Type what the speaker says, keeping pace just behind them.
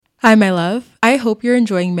Hi, my love. I hope you're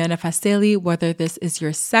enjoying Manifest Daily, whether this is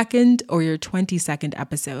your second or your 22nd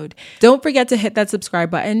episode. Don't forget to hit that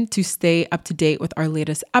subscribe button to stay up to date with our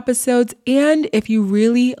latest episodes. And if you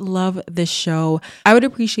really love this show, I would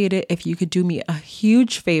appreciate it if you could do me a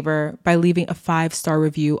huge favor by leaving a 5-star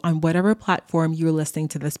review on whatever platform you're listening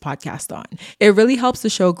to this podcast on. It really helps the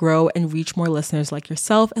show grow and reach more listeners like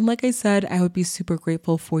yourself. And like I said, I would be super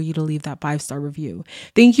grateful for you to leave that 5-star review.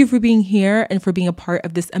 Thank you for being here and for being a part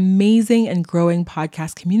of this amazing and growing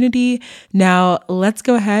podcast community. Now, let's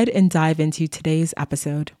go ahead and dive into today's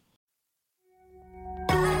episode.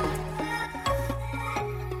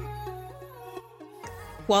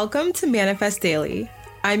 Welcome to Manifest Daily.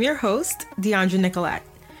 I'm your host, Deandra Nicolette.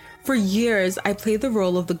 For years, I played the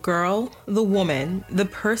role of the girl, the woman, the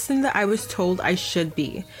person that I was told I should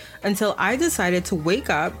be, until I decided to wake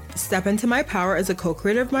up, step into my power as a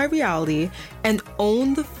co-creator of my reality, and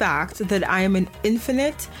own the fact that I am an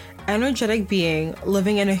infinite, energetic being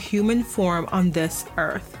living in a human form on this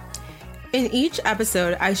earth. In each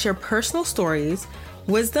episode, I share personal stories,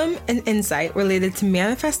 wisdom, and insight related to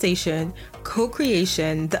manifestation,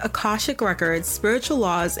 co-creation, the Akashic records, spiritual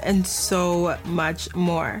laws, and so much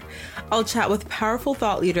more. I'll chat with powerful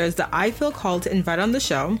thought leaders that I feel called to invite on the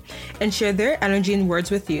show and share their energy and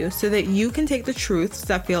words with you so that you can take the truths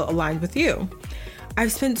that feel aligned with you.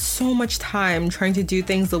 I've spent so much time trying to do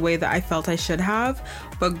things the way that I felt I should have,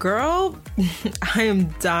 but girl, I am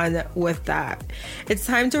done with that. It's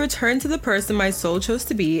time to return to the person my soul chose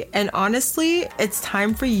to be, and honestly, it's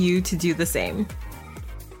time for you to do the same.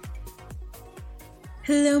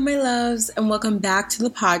 Hello, my loves, and welcome back to the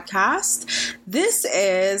podcast. This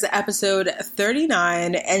is episode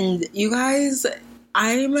 39, and you guys,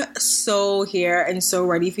 I'm so here and so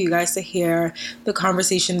ready for you guys to hear the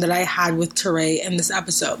conversation that I had with Teray in this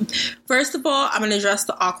episode. First of all, I'm going to address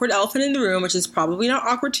the awkward elephant in the room, which is probably not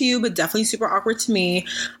awkward to you, but definitely super awkward to me.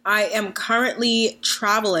 I am currently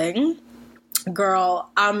traveling. Girl,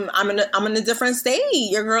 I'm in a different state.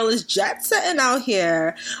 Your girl is jet setting out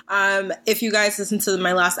here. If you guys listened to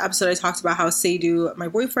my last episode, I talked about how Seydu, my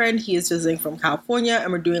boyfriend, he is visiting from California,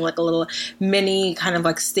 and we're doing like a little mini kind of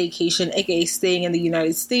like staycation, aka staying in the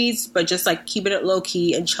United States, but just like keeping it low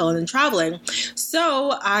key and chilling and traveling.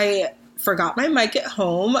 So I forgot my mic at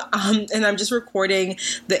home, and I'm just recording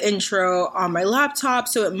the intro on my laptop,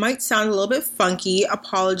 so it might sound a little bit funky.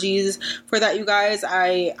 Apologies for that, you guys.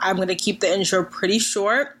 I'm going to keep the intro pretty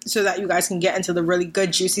short so that you guys can get into the really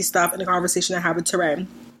good, juicy stuff in the conversation I have with Teray.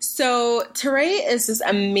 So Teray is this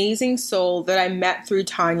amazing soul that I met through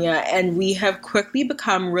Tanya, and we have quickly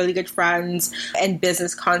become really good friends and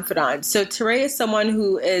business confidants. So Teray is someone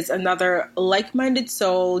who is another like-minded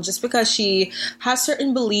soul just because she has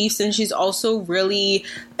certain beliefs, and she's also really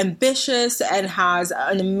ambitious and has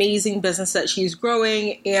an amazing business that she's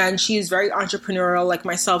growing, and she's very entrepreneurial like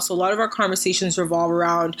myself. So a lot of our conversations revolve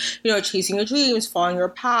around, chasing your dreams, following your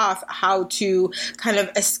path, how to kind of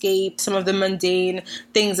escape some of the mundane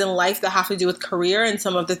things in life that have to do with career and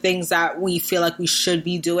some of the things that we feel like we should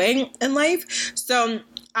be doing in life. So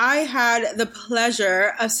I had the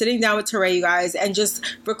pleasure of sitting down with Teray, you guys, and just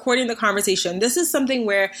recording the conversation. This is something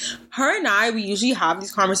where her and I, we usually have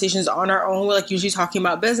these conversations on our own. We're like usually talking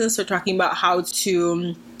about business or talking about how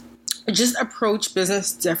to just approach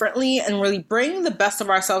business differently and really bring the best of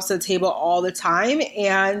ourselves to the table all the time.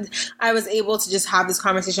 And I was able to just have this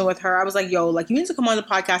conversation with her. I was like, yo, like, you need to come on the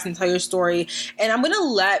podcast and tell your story. And I'm going to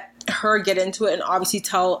let her get into it and obviously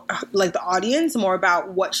tell like the audience more about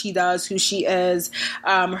what she does, who she is,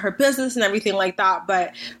 her business and everything like that.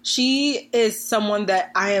 But she is someone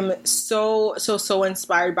that I am so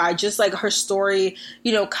inspired by, just like her story,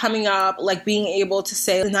 coming up, like being able to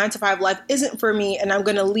say the 9-to-5 life isn't for me and I'm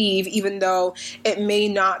going to leave, even though it may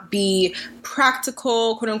not be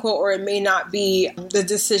practical, quote unquote, or it may not be the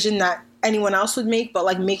decision that anyone else would make, but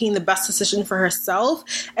like making the best decision for herself,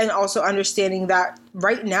 and also understanding that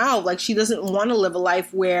right now, like, she doesn't want to live a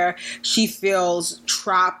life where she feels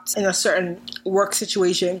trapped in a certain work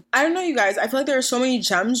situation. I don't know, you guys, I feel like there are so many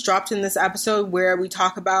gems dropped in this episode where we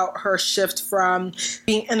talk about her shift from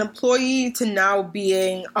being an employee to now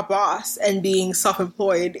being a boss and being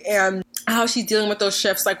self-employed, and how she's dealing with those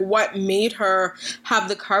shifts, like what made her have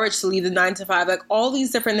the courage to leave the 9-to-5, like all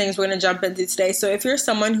these different things we're going to jump into today. So if you're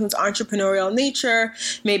someone who's entrepreneurial, entrepreneurial nature.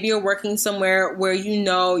 Maybe you're working somewhere where you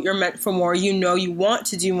know you're meant for more, you know you want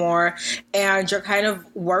to do more, and you're kind of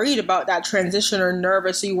worried about that transition or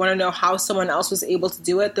nervous, so you want to know how someone else was able to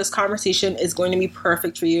do it. This conversation is going to be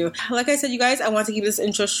perfect for you. Like I said, you guys, I want to keep this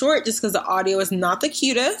intro short just because the audio is not the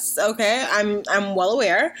cutest, okay? I'm well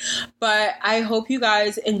aware, but I hope you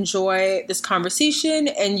guys enjoy this conversation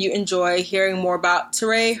and you enjoy hearing more about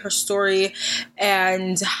Teray, her story,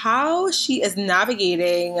 and how she is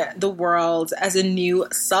navigating the world as a new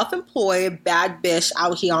self-employed bad bitch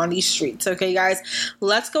out here on these streets. Okay, guys,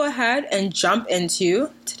 let's go ahead and jump into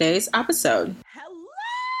today's episode. Hello!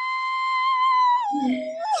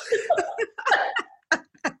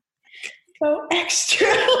 So extra.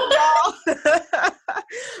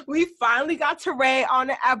 We finally got Teray on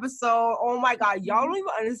the episode. Oh my God. Y'all don't even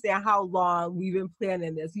understand how long we've been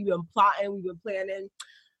planning this. We've been plotting, we've been planning.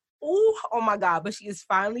 Oh my God. But she is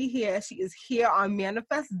finally here. She is here on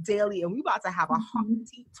Manifest Daily, and we about to have a hot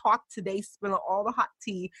tea talk today, spilling all the hot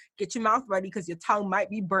tea. Get your mouth ready because your tongue might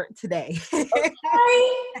be burnt today. Okay.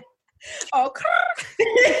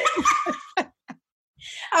 Okay.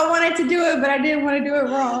 I wanted to do it, but I didn't want to do it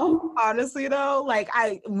wrong. Honestly, though, like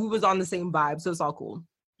we was on the same vibe, so it's all cool.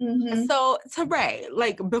 Mm-hmm. So, Teray,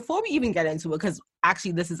 like before we even get into it, because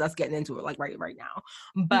actually this is us getting into it, like right now.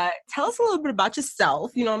 But tell us a little bit about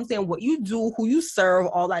yourself. You know what I'm saying? What you do, who you serve,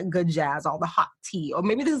 all that good jazz, all the hot tea, or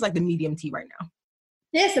maybe this is like the medium tea right now.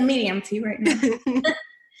 It's a medium tea right now.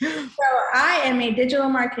 So I am a digital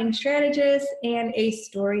marketing strategist and a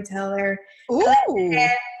storyteller. Ooh.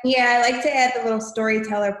 I like to add the little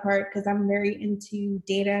storyteller part because I'm very into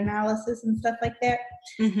data analysis and stuff like that.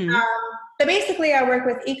 Mm-hmm. But basically, I work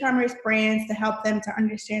with e-commerce brands to help them to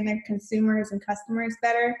understand their consumers and customers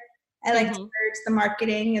better. I like to merge the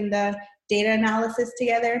marketing and the data analysis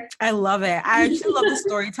together. I love it. I actually love the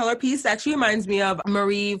storyteller piece. That actually reminds me of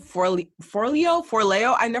Marie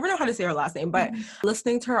Forleo. I never know how to say her last name, but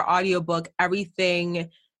listening to her audiobook, Everything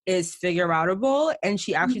is Figure Outable, and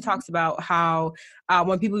she actually talks about how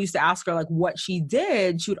when people used to ask her like what she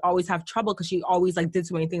did, she would always have trouble because she always like did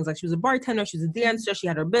so many things. Like she was a bartender, she was a dancer, she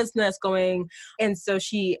had her business going, and so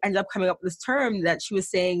she ended up coming up with this term that she was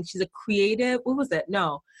saying she's a creative. What was it?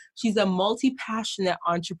 No, she's a multi-passionate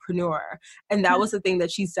entrepreneur, and that was the thing that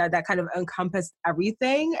she said that kind of encompassed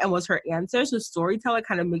everything and was her answer. So storyteller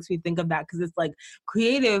kind of makes me think of that because it's like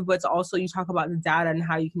creative, but it's also you talk about the data and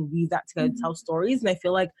how you can weave that together to tell stories. And I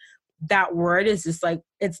feel like that word is just like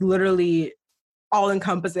it's literally all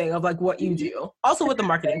encompassing of like what you do. Also with the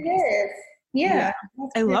marketing piece. Yeah.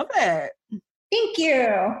 I love it. Thank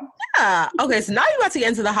you. Yeah. Okay, so now you're about to get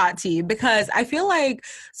into the hot tea because I feel like,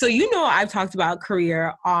 so you know I've talked about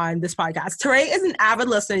career on this podcast. Teray is an avid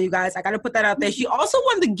listener, you guys. I got to put that out there. She also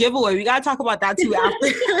won the giveaway. We got to talk about that too after.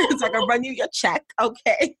 So I can run you your check,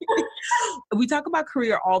 okay? We talk about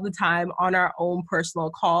career all the time on our own personal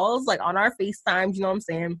calls, like on our FaceTimes, you know what I'm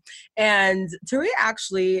saying? And Teray,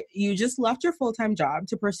 actually, you just left your full-time job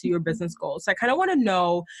to pursue your business goals. So I kind of want to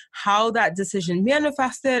know how that decision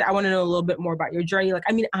manifested. I want to know a little bit more about your journey. Like,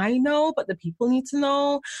 I mean, I know, but the people need to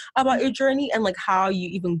know about your journey and like how you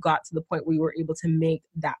even got to the point where you were able to make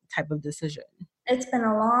that type of decision. It's been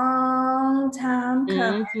a long time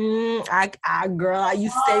coming. Mm-hmm. Girl,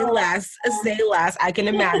 you say less. I can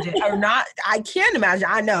imagine. Or not, I can't imagine.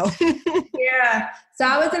 I know. Yeah. So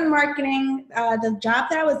I was in marketing. The job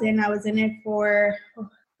that I was in it for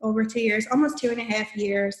over 2 years, almost 2.5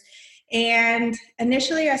 years. And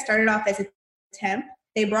initially I started off as a temp.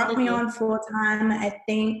 They brought me on full time, I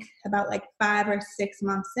think about like 5 or 6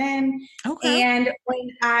 months in. Okay. And when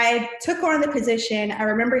I took on the position, I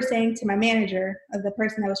remember saying to my manager, of the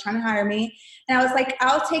person that was trying to hire me, and I was like,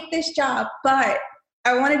 I'll take this job, but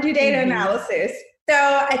I want to do data analysis. So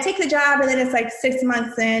I take the job and then it's like 6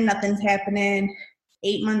 months in, nothing's happening.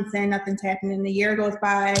 8 months in, nothing's happening. A year goes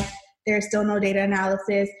by. There's still no data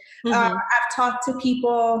analysis. I've talked to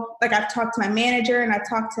people, like I've talked to my manager and I've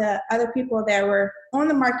talked to other people that were on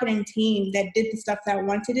the marketing team that did the stuff that I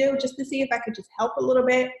wanted to do just to see if I could just help a little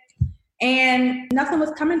bit. And nothing was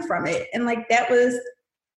coming from it. And like that was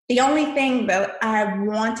the only thing that I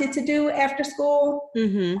wanted to do after school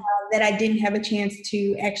that I didn't have a chance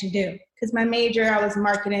to actually do. Because my major, I was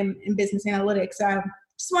marketing and business analytics. So I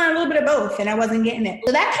just wanted a little bit of both and I wasn't getting it.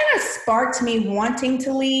 So that kind of sparked me wanting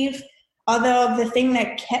to leave. Although the thing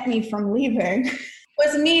that kept me from leaving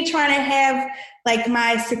was me trying to have like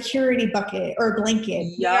my security bucket or blanket.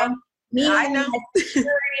 Yeah, I know.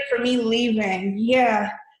 Security for me leaving.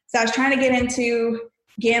 Yeah. So I was trying to get into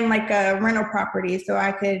getting like a rental property so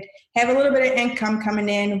I could have a little bit of income coming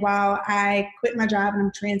in while I quit my job and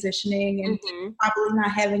I'm transitioning and probably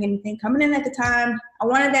not having anything coming in at the time. I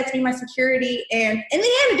wanted that to be my security, and in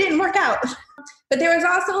the end it didn't work out. But there was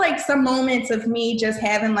also like some moments of me just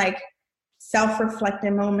having like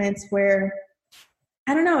self-reflective moments where,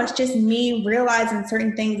 I don't know, it's just me realizing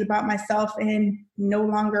certain things about myself and no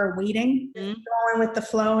longer waiting, going with the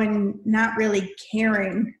flow and not really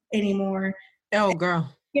caring anymore. Oh,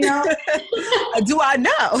 girl. You know? Do I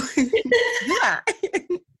know? Yeah.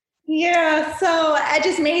 Yeah. So I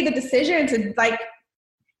just made the decision to, like,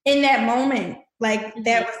 in that moment, like,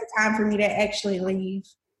 that was the time for me to actually leave.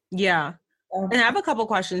 Yeah. And I have a couple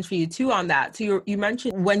questions for you too on that. So you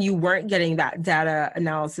mentioned when you weren't getting that data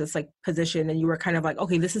analysis like position and you were kind of like,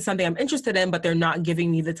 okay, this is something I'm interested in, but they're not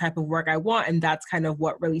giving me the type of work I want. And that's kind of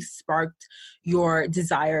what really sparked your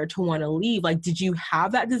desire to want to leave. Like, did you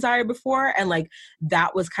have that desire before? And like,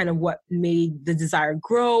 that was kind of what made the desire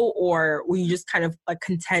grow? Or were you just kind of like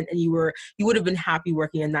content and you would have been happy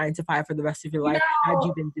working a 9 to 5 for the rest of your life had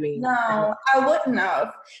you been doing No, I wouldn't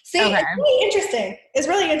have. See, okay. It's really interesting. It's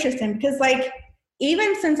really interesting because like,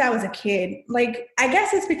 even since I was a kid, like, I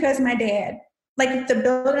guess it's because my dad, like, the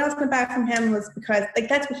building I was going to buy from him was because, like,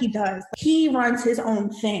 that's what he does. He runs his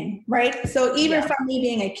own thing, right? So even from me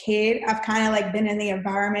being a kid, I've kind of, like, been in the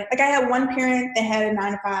environment. Like, I had one parent that had a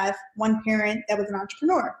 9 to 5, one parent that was an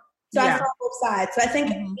entrepreneur. So I saw both sides. So I think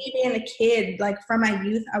me being a kid, like, from my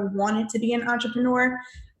youth, I wanted to be an entrepreneur.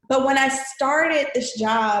 But when I started this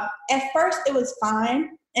job, at first it was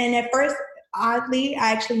fine. And at first, oddly,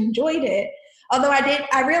 I actually enjoyed it. Although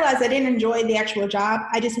I realized I didn't enjoy the actual job.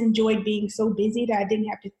 I just enjoyed being so busy that I didn't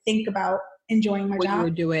have to think about enjoying my job. What you were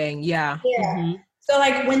doing, yeah. Yeah. So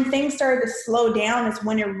like when things started to slow down is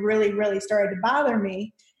when it really, really started to bother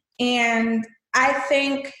me. And I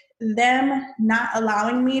think them not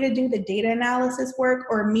allowing me to do the data analysis work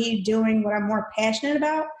or me doing what I'm more passionate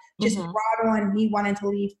about just brought on me wanting to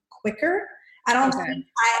leave quicker. I don't think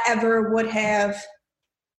I ever would have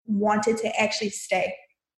wanted to actually stay.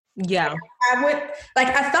 Yeah.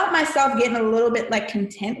 I felt myself getting a little bit like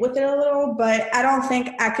content with it a little, but I don't think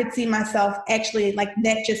I could see myself actually like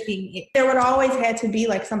that just being it. There would always had to be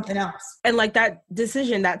like something else. And like that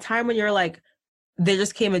decision, that time when you're like, there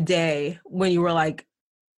just came a day when you were like,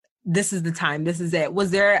 this is the time, this is it.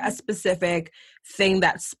 Was there a specific thing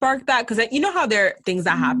that sparked that? Because you know how there are things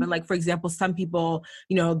that happen. Like, for example, some people,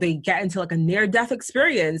 you know, they get into like a near-death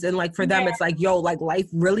experience. And like for them, it's like, yo, like life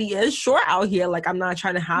really is short out here. Like I'm not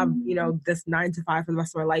trying to have, you know, this 9 to 5 for the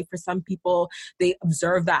rest of my life. For some people, they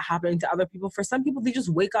observe that happening to other people. For some people, they just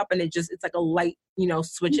wake up and it's like a light, you know,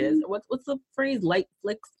 switches. What's the phrase? Light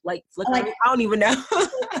flicker? I don't even know.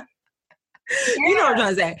 You know what I'm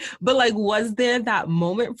trying to say. But like, was there that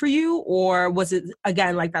moment for you, or was it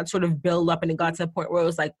again like that sort of build up and it got to a point where it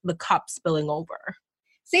was like the cup spilling over?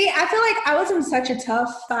 See, I feel like I was in such a tough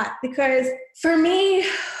spot because for me,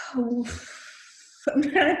 I'm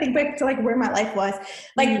trying to think back to like where my life was.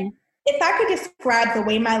 Like if I could describe the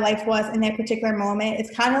way my life was in that particular moment,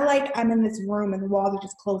 it's kind of like I'm in this room and the walls are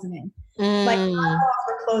just closing in. Like my walls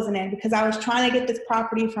were closing in because I was trying to get this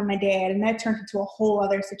property from my dad, and that turned into a whole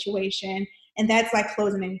other situation. And that's like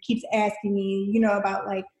closing in. He keeps asking me, you know, about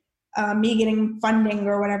like me getting funding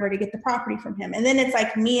or whatever to get the property from him. And then it's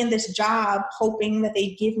like me in this job hoping that they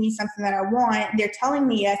give me something that I want. They're telling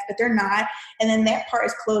me yes, but they're not. And then that part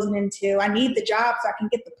is closing into I need the job so I can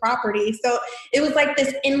get the property. So it was like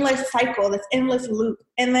this endless cycle, this endless loop.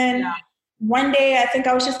 And then one day I think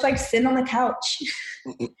I was just like sitting on the couch.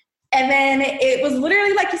 And then it was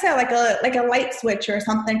literally, like you said, like a light switch or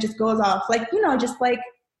something just goes off. Like, you know, just like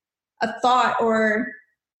a thought or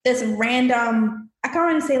this random, I can't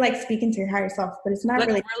really say like speaking to your higher self, but it's not like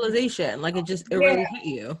really realization. Like it really hit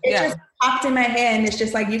you. It just popped in my head, and it's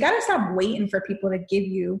just like, you got to stop waiting for people to give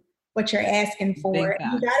you what you're asking for.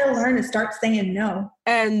 You got to learn to start saying no.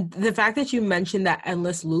 And the fact that you mentioned that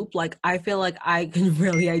endless loop, like I feel like I can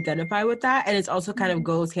really identify with that. And it's also kind of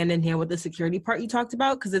goes hand in hand with the security part you talked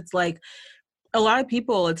about. Cause it's like, a lot of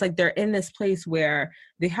people, it's like they're in this place where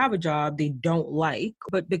they have a job they don't like,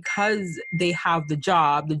 but because they have the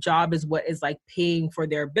job is what is like paying for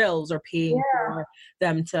their bills or paying for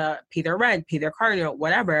them to pay their rent, pay their car, you know,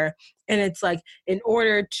 whatever. And it's like, in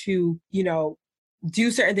order to, you know,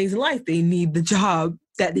 do certain things in life, they need the job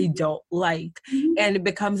that they don't like. And it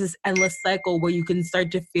becomes this endless cycle where you can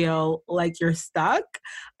start to feel like you're stuck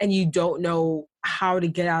and you don't know how to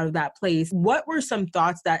get out of that place. What were some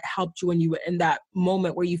thoughts that helped you when you were in that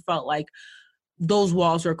moment where you felt like those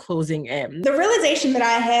walls are closing in? The realization that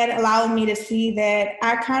I had allowed me to see that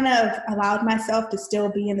I kind of allowed myself to still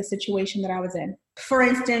be in the situation that I was in. For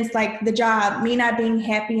instance, like the job, me not being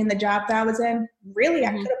happy in the job that I was in, really,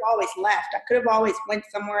 I could have always left. I could have always went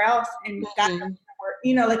somewhere else and got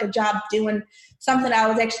like a job doing something I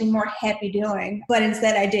was actually more happy doing, but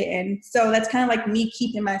instead I didn't. So that's kind of like me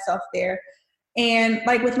keeping myself there. And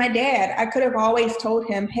like with my dad, I could have always told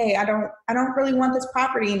him, hey, I don't really want this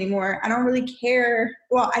property anymore. I don't really care.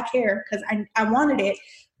 Well, I care because I wanted it,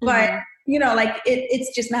 but like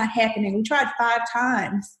it's just not happening. We tried 5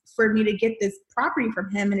 times for me to get this property from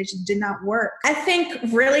him and it just did not work. I think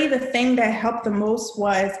really the thing that helped the most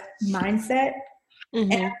was mindset.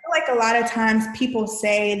 And I feel like a lot of times people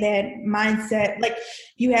say that mindset, like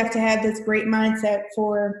you have to have this great mindset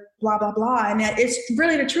for blah, blah, blah. And it's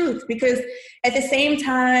really the truth because at the same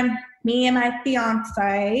time, me and my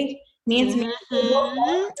fiance,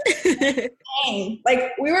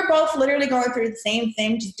 like we were both literally going through the same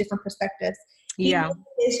thing, just different perspectives. He hated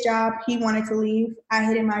his job, he wanted to leave. I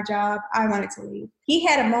hated my job, I wanted to leave. He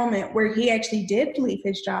had a moment where he actually did leave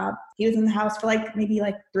his job. He was in the house for maybe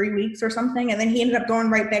 3 weeks or something, and then he ended up going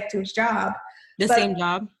right back to his job. Same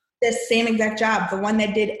job? The same exact job, the one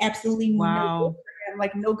that did absolutely no good for him,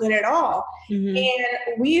 like no good at all. And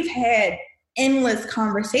we've had endless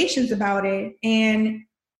conversations about it. And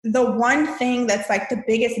the one thing that's like the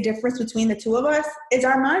biggest difference between the two of us is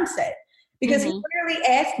our mindset. Because he literally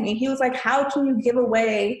asked me, he was like, how can you give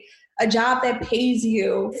away a job that pays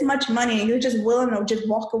you this much money and you're just willing to just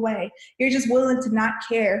walk away? You're just willing to not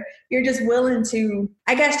care. You're just willing to,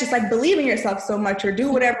 I guess, just like believe in yourself so much or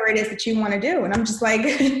do whatever it is that you want to do. And I'm just like,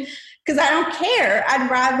 because I don't care. I'd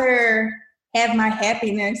rather have my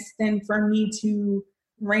happiness than for me to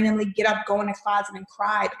randomly get up, go in the closet and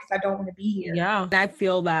cry because I don't want to be here. Yeah, I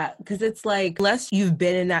feel that because it's like, unless you've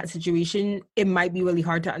been in that situation, it might be really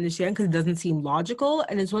hard to understand because it doesn't seem logical.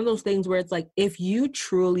 And it's one of those things where it's like, if you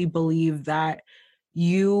truly believe that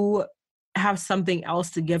you have something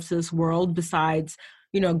else to give to this world besides,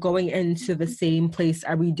 going into the same place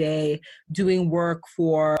every day, doing work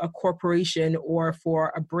for a corporation or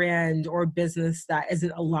for a brand or a business that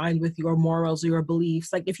isn't aligned with your morals or your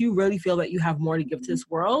beliefs. Like if you really feel that you have more to give to this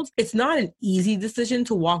world, it's not an easy decision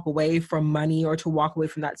to walk away from money or to walk away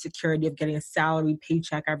from that security of getting a salary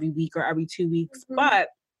paycheck every week or every 2 weeks. But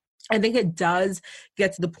I think it does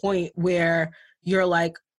get to the point where you're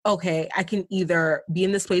like, okay, I can either be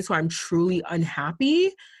in this place where I'm truly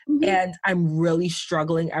unhappy and I'm really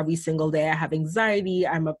struggling every single day. I have anxiety,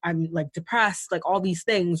 I'm like depressed, like all these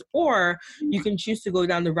things, or you can choose to go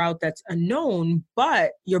down the route that's unknown,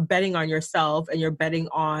 but you're betting on yourself and you're betting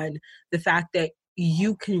on the fact that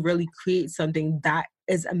you can really create something that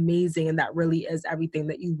is amazing and that really is everything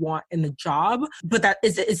that you want in the job, but that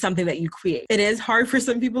is something that you create. It is hard for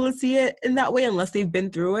some people to see it in that way unless they've been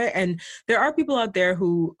through it. And there are people out there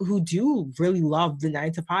who do really love the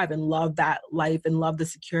 9 to 5 and love that life and love the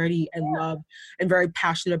security and love and very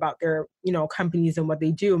passionate about their, companies and what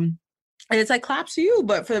they do. And it's like claps to you.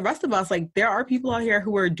 But for the rest of us, like there are people out here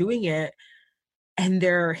who are doing it and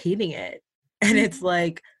they're hating it. And it's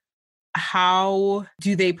like, how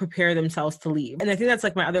do they prepare themselves to leave? And I think that's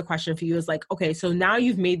like my other question for you is like, okay, so now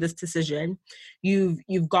you've made this decision,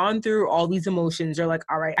 you've gone through all these emotions, you're like,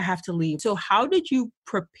 all right, I have to leave. So how did you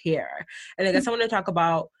prepare? And I guess I want to talk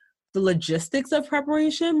about the logistics of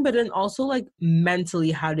preparation, but then also like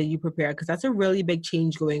mentally, how did you prepare? Because that's a really big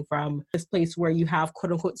change going from this place where you have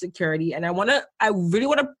quote unquote security. And I really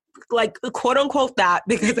want to like quote unquote that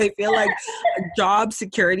because I feel like job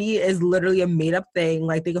security is literally a made up thing.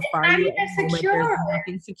 Like they can fire you. There's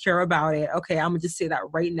nothing secure about it. Okay, I'm gonna just say that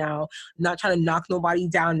right now. I'm not trying to knock nobody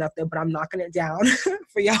down, nothing, but I'm knocking it down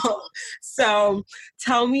for y'all. So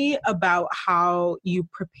tell me about how you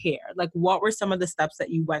prepared. Like what were some of the steps that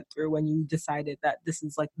you went through when you decided that this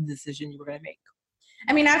is like the decision you were gonna make?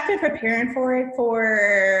 I mean, I've been preparing for it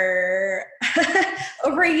for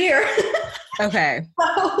over a year. Okay.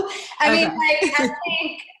 So,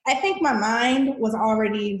 I think my mind was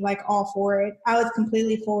already like all for it. I was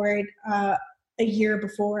completely for it a year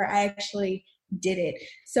before I actually did it.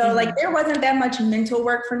 So like there wasn't that much mental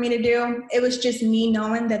work for me to do. It was just me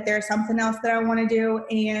knowing that there's something else that I want to do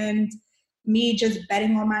and me just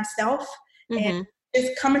betting on myself and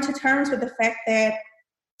just coming to terms with the fact that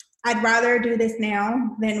I'd rather do this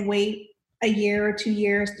now than wait a year or 2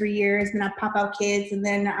 years, 3 years, and I pop out kids. And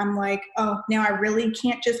then I'm like, oh, now I really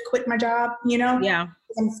can't just quit my job, Yeah.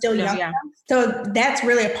 I'm still young. Yeah. So that's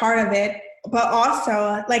really a part of it. But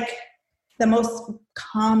also like the most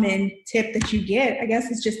common tip that you get, I guess,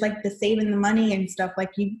 is just like the saving the money and stuff. Like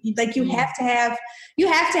you have to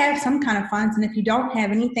have some kind of funds. And if you don't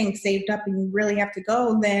have anything saved up and you really have to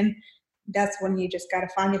go, then that's when you just got to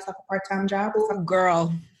find yourself a part-time job. Oh,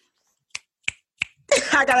 girl.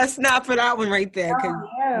 I got to snap for that one right there.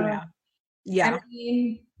 Yeah. I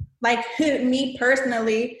mean, like me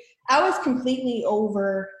personally, I was completely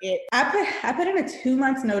over it. I put in a 2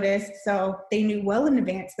 months notice, so they knew well in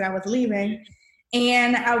advance that I was leaving.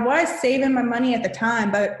 And I was saving my money at the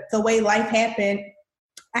time, but the way life happened,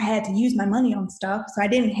 I had to use my money on stuff. So I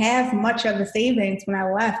didn't have much of the savings when I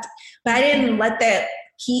left. But I didn't let that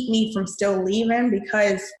keep me from still leaving,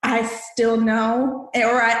 because I still know,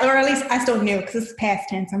 or at least I still knew, because it's past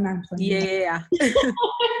tense. I'm not employing. Yeah.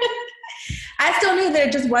 I still knew that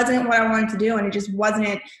it just wasn't what I wanted to do, and it just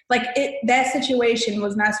wasn't like it. That situation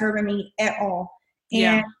was not serving me at all.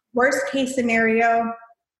 And worst case scenario,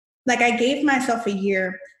 like I gave myself a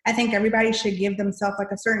year. I think everybody should give themselves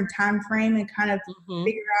like a certain time frame and kind of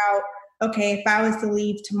figure out, okay, if I was to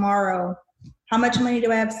leave tomorrow, how much money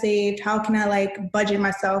do I have saved? How can I like budget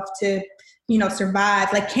myself to,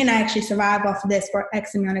 survive? Like, can I actually survive off of this for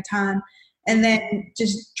X amount of time? And then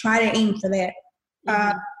just try to aim for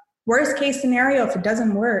that. Worst case scenario, if it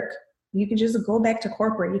doesn't work, you can just go back to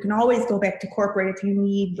corporate. You can always go back to corporate if you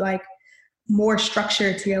need like more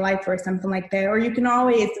structure to your life or something like that. Or you can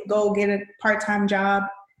always go get a part-time job,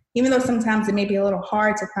 even though sometimes it may be a little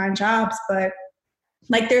hard to find jobs, but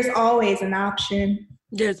like there's always an option.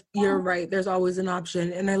 You're right. There's always an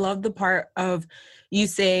option. And I love the part of you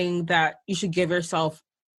saying that you should give yourself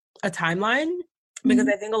a timeline, because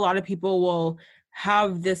I think a lot of people will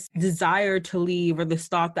have this desire to leave, or this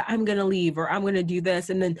thought that I'm going to leave, or I'm going to do this.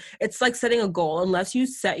 And then it's like setting a goal. Unless you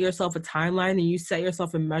set yourself a timeline and you set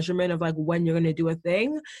yourself a measurement of like when you're going to do a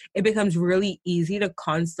thing, it becomes really easy to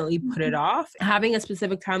constantly put it off. Having a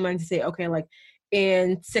specific timeline to say, okay, like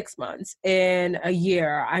in 6 months, in a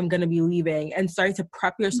year, I'm going to be leaving, and starting to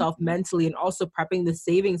prep yourself mentally, and also prepping the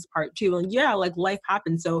savings part too. And like life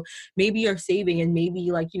happens. So maybe you're saving, and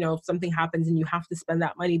maybe like, something happens and you have to spend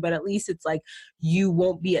that money, but at least it's like, you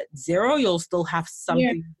won't be at zero. You'll still have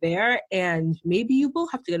something there, and maybe you will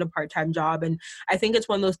have to get a part-time job. And I think it's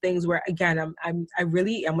one of those things where, again, I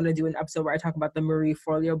really am going to do an episode where I talk about the Marie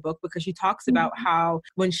Forleo book, because she talks about how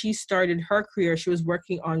when she started her career, she was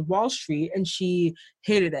working on Wall Street and she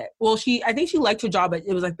hated it. Well, I think she liked her job, but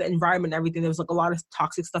it was like the environment and everything. There was like a lot of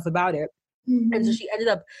toxic stuff about it. And so she ended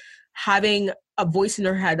up having a voice in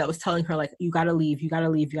her head that was telling her like, you gotta leave, you gotta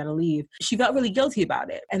leave, you gotta leave. She felt really guilty about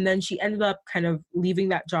it. And then she ended up kind of leaving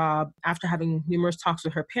that job after having numerous talks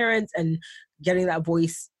with her parents and getting that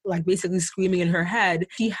voice like basically screaming in her head.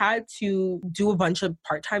 She had to do a bunch of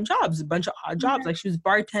part-time jobs, a bunch of odd jobs. Like she was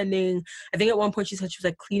bartending. I think at one point she said she was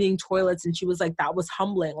like cleaning toilets, and she was like, that was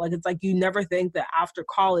humbling. Like, it's like, you never think that after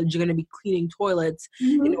college, you're going to be cleaning toilets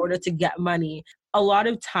in order to get money. A lot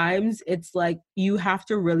of times it's like, you have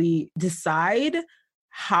to really decide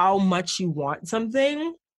how much you want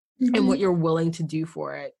something and what you're willing to do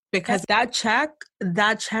for it. Because that check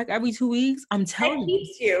every 2 weeks, I'm telling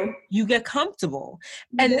you get comfortable.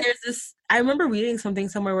 And there's this, I remember reading something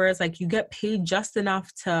somewhere where it's like, you get paid just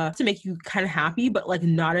enough to make you kind of happy, but like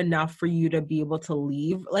not enough for you to be able to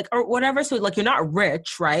leave, like, or whatever. So like, you're not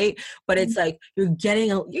rich, right? But it's like, you're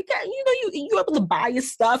able to buy your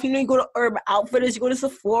stuff, you go to Urban Outfitters, you go to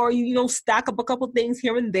Sephora, you stack up a couple things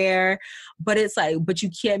here and there, but it's like, but you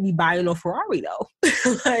can't be buying no Ferrari though.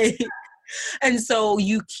 Like, and so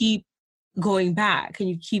you keep going back and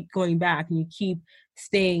you keep going back and you keep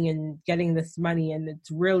staying and getting this money. And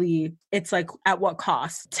it's like, at what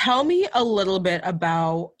cost? Tell me a little bit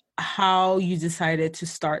about how you decided to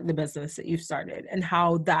start the business that you've started and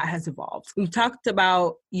how that has evolved. We've talked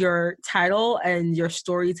about your title and your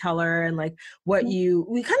storyteller and like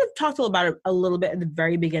we kind of talked about it a little bit at the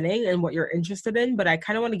very beginning and what you're interested in, but I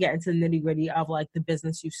kind of want to get into the nitty-gritty of like the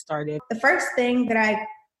business you started. The first thing that I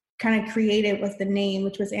kind of created was the name,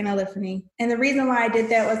 which was Analyphany. And the reason why I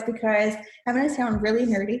did that was because I'm going to sound really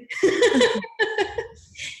nerdy.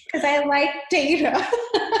 Because I like data.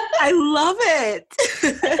 I love it.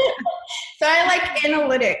 So I like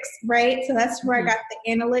analytics, right? So that's where I got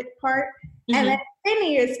the analytic part. And then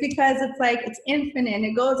Finny is because it's like, it's infinite and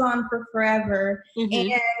it goes on for forever.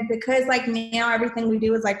 And because like now everything we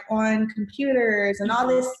do is like on computers and all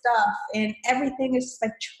this stuff, and everything is just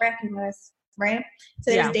like tracking us, right?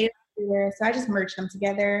 So there's data everywhere. So I just merged them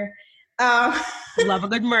together. Love a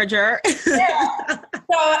good merger. So,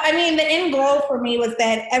 I mean, the end goal for me was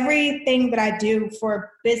that everything that I do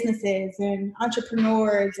for businesses and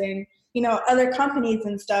entrepreneurs and other companies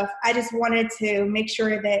and stuff. I just wanted to make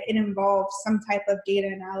sure that it involved some type of data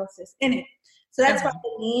analysis in it. So that's why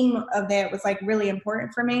the name of that was like really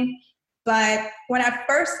important for me. But when I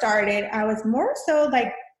first started, I was more so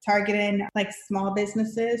like targeting like small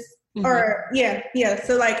businesses. Or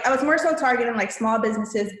so like I was more so targeting like small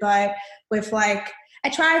businesses, but with like I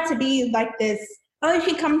tried to be like this, oh, you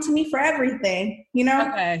can come to me for everything,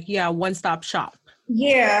 Okay, yeah, one-stop shop.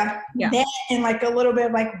 Yeah, that and like a little bit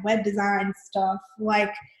of like web design stuff.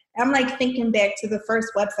 Like I'm like thinking back to the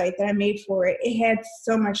first website that I made for it. It had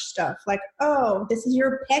so much stuff. Like, oh, this is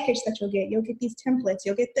your package that you'll get. You'll get these templates.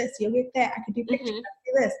 You'll get this. You'll get that. I could do pictures. I could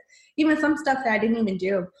do this. Even some stuff that I didn't even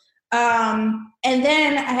do. And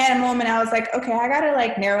then I had a moment. I was like, okay, I gotta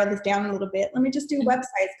like narrow this down a little bit. Let me just do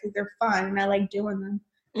websites because they're fun and I like doing them.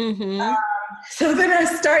 So then I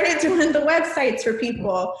started doing the websites for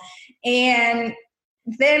people, and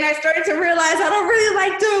then I started to realize I don't really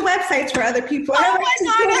like doing websites for other people. Oh my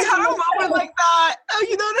God, I had a moment like that.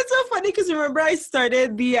 Oh, that's so funny because remember I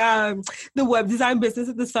started the web design business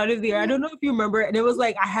at the start of the year. I don't know if you remember, and it was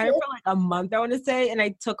like I had it for like a month, I want to say, and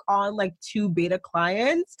I took on like 2 beta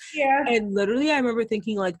clients. Yeah. And literally I remember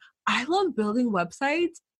thinking like, I love building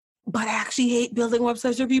websites, but I actually hate building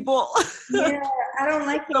websites for people. Yeah, I don't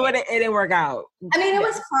like it. So it didn't work out. I mean, it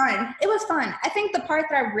was fun. It was fun. I think the part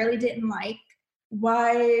that I really didn't like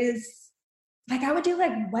was like I would do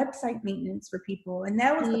like website maintenance for people, and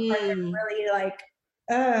that was the part that really like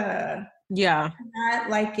not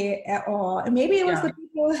like it at all. And maybe it was the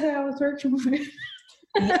people that I was working with.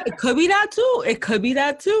 It could be that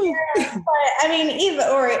too. Yeah, but I mean, either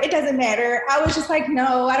or, it doesn't matter. I was just like,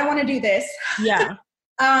 no, I don't want to do this. Yeah.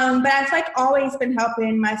 But I've like always been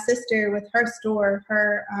helping my sister with her store,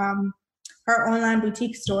 her online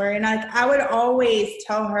boutique store, and I would always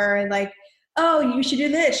tell her like, oh, you should do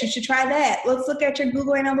this. You should try that. Let's look at your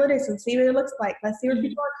Google Analytics and see what it looks like. Let's see where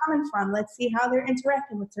people are coming from. Let's see how they're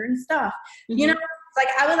interacting with certain stuff. Like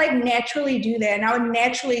I would like naturally do that. And I would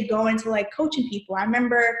naturally go into like coaching people. I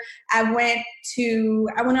remember I went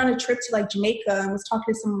on a trip to like Jamaica and was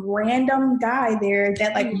talking to some random guy there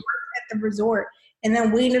that like worked at the resort. And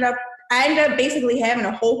then I ended up basically having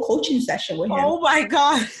a whole coaching session with him. Oh my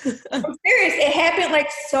God. I'm serious. It happened like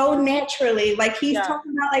so naturally. Like he's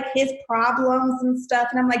talking about like his problems and stuff.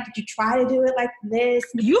 And I'm like, did you try to do it like this?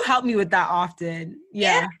 You help me with that often.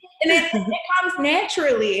 Yeah. And it comes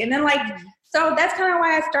naturally. And then like, so that's kind of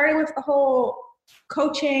why I started with the whole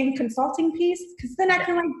coaching consulting piece. Cause then I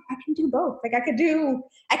can do both. Like I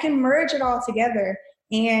can merge it all together.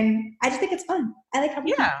 And I just think it's fun. I like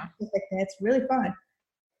helping people like that. It's really fun.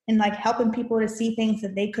 And like helping people to see things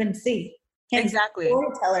that they couldn't see. And exactly.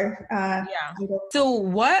 Storyteller. So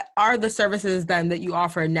what are the services then that you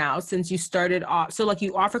offer now since you started off? So like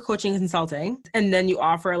you offer coaching and consulting, and then you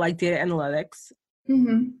offer like data analytics.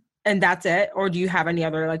 And that's it? Or do you have any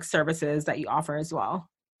other like services that you offer as well?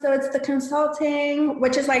 So it's the consulting,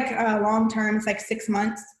 which is like long-term. It's like 6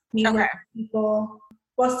 months. With people.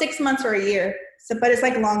 Well, 6 months or a year. So, but it's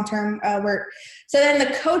like long-term work. So then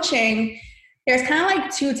the coaching, there's kind of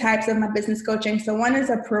like 2 types of my business coaching. So one is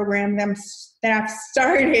a program that I've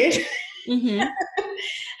started. Yeah.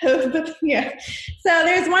 So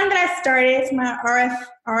there's one that I started. It's my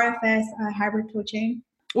RFS hybrid coaching.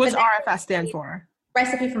 What's RFS stand for?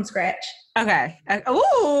 Recipe from scratch. Okay.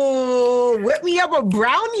 Ooh, whip me up a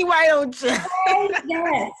brownie, why don't you?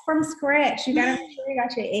 Yes, from scratch. You gotta make sure you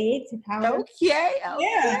got your eggs and powder. Okay.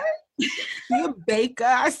 Yeah. You're a baker.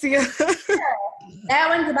 I see. That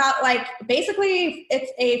one's about like, basically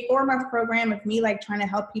it's a 4-month program of me like trying to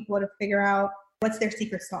help people to figure out what's their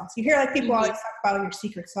secret sauce. You hear like people always talk about your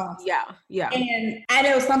secret sauce. Yeah. And I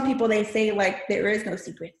know some people, they say like there is no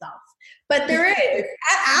secret sauce, but there is.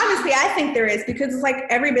 Honestly, I think there is, because it's like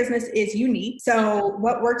every business is unique. So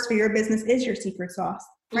what works for your business is your secret sauce,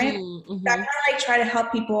 right? So I kind of like try to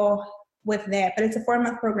help people with that, but it's a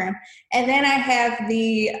 4-month program. And then I have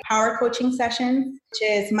the power coaching sessions, which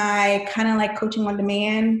is my kind of like coaching on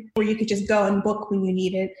demand, where you could just go and book when you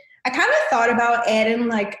need it. I kind of thought about adding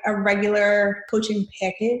like a regular coaching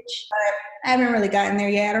package, but I haven't really gotten there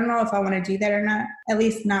yet. I don't know if I want to do that or not, at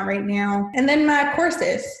least not right now. And then my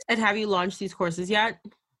courses. And have you launched these courses yet?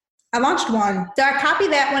 I launched one. So I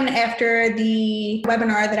copied that one after the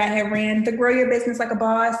webinar that I had ran, the Grow Your Business Like a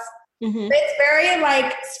Boss. It's very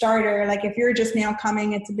like starter, like if you're just now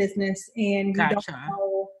coming into business and you don't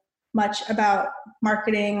know much about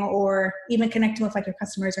marketing or even connecting with like your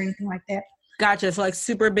customers or anything like that. Gotcha. So like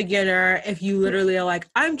super beginner, if you literally are like,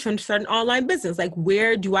 I'm trying to start an online business, like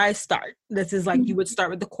where do I start? This is like, you would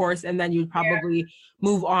start with the course and then you'd probably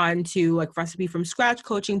move on to like recipe from scratch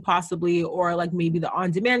coaching possibly, or like maybe the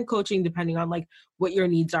on-demand coaching, depending on like what your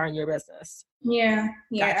needs are in your business. Yeah.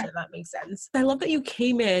 Gotcha. That makes sense. I love that you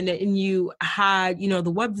came in and you had, you know,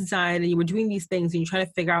 the web design and you were doing these things and you're trying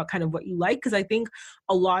to figure out kind of what you like. Cause I think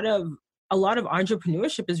a lot of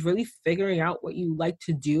entrepreneurship is really figuring out what you like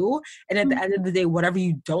to do. And at the end of the day, whatever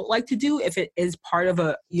you don't like to do, if it is part of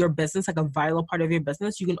your business, like a vital part of your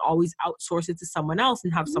business, you can always outsource it to someone else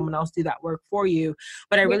and have someone else do that work for you.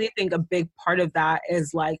 But I really think a big part of that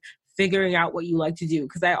is like figuring out what you like to do.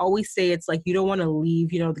 Because I always say it's like you don't want to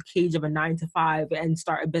leave, you know, the cage of a 9-to-5 and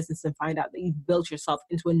start a business and find out that you've built yourself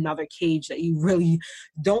into another cage that you really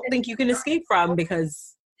don't think you can escape from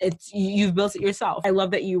because you've built it yourself. I love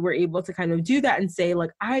that you were able to kind of do that and say like,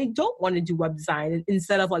 I don't want to do web design,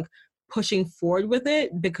 instead of like pushing forward with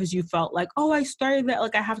it because you felt like, oh, I started that,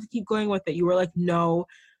 like I have to keep going with it. You were like, no,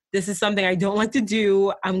 this is something I don't like to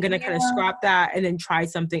do. I'm going to kind of scrap that and then try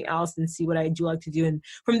something else and see what I do like to do. And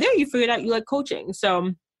from there you figured out you like coaching.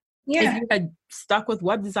 So if you had stuck with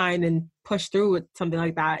web design and pushed through with something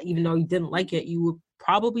like that, even though you didn't like it, you would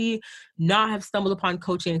probably not have stumbled upon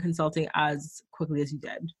coaching and consulting as quickly as you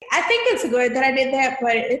did. I think it's good that I did that,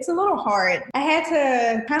 but it's a little hard. I had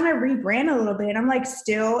to kind of rebrand a little bit. I'm like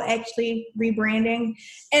still actually rebranding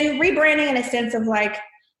in a sense of like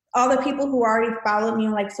all the people who already followed me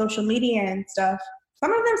on like social media and stuff.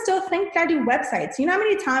 Some of them still think I do websites. You know how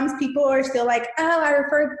many times people are still like, oh, I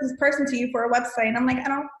referred this person to you for a website. And I'm like, I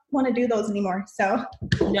don't want to do those anymore. So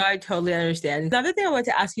no, I totally understand. The other thing I wanted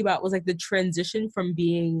to ask you about was like the transition from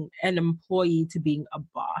being an employee to being a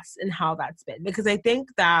boss and how that's been. Because I think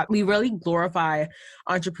that we really glorify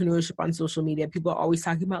entrepreneurship on social media. People are always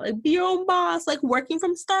talking about like, be your own boss, like working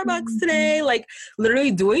from Starbucks today, like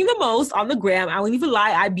literally doing the most on the gram. I won't even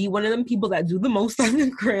lie. I'd be one of them people that do the most on the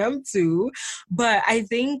gram too. But I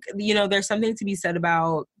think, you know, there's something to be said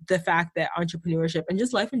about the fact that entrepreneurship and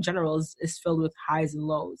just life in general is filled with highs and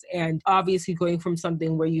lows. And obviously going from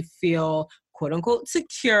something where you feel quote unquote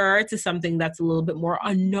secure to something that's a little bit more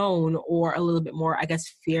unknown or a little bit more, I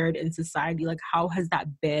guess, feared in society. Like how has that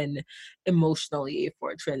been emotionally for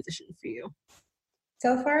a transition for you?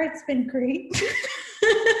 So far, it's been great.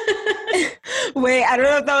 Wait, I don't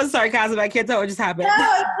know if that was sarcasm. I can't tell what just happened. No,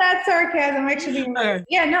 it's not sarcasm. Actually,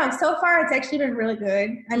 yeah, no, so far it's actually been really good.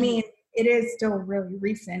 I mean, it is still really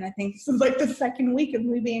recent. I think this is like the second week of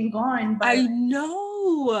me being gone. But I know.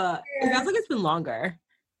 It feels like it's been longer.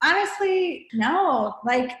 Honestly, no.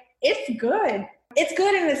 Like, it's good. It's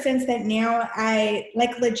good in the sense that now I,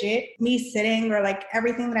 like legit, me sitting or like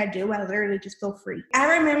everything that I do, I literally just feel free.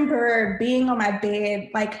 I remember being on my bed,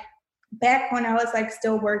 like back when I was like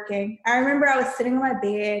still working. I remember I was sitting on my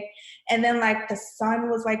bed and then like the sun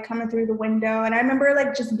was like coming through the window. And I remember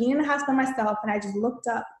like just being in the house by myself and I just looked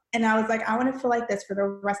up. And I was like, I want to feel like this for the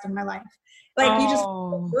rest of my life. Like, you just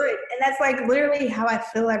feel good. And that's like literally how I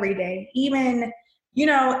feel every day. Even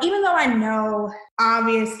though I know,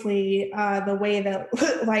 obviously, the way that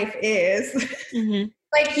life is,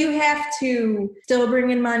 like you have to still bring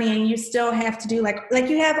in money and you still have to do like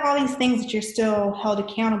you have all these things that you're still held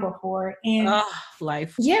accountable for. And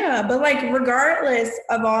life. Yeah, but like regardless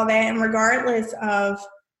of all that and regardless of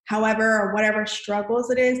however or whatever struggles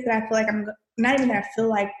it is that I feel like I'm not even that I feel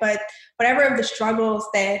like, but whatever of the struggles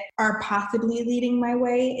that are possibly leading my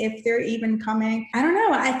way, if they're even coming, I don't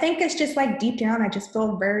know. I think it's just like deep down, I just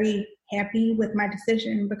feel very happy with my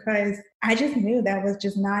decision because I just knew that was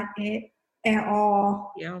just not it at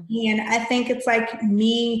all. Yeah. And I think it's like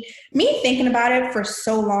me thinking about it for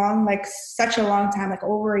so long, like such a long time, like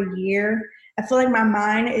over a year. I feel like my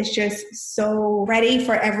mind is just so ready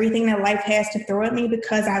for everything that life has to throw at me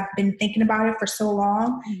because I've been thinking about it for so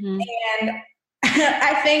long. And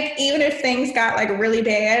I think even if things got like really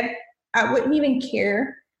bad, I wouldn't even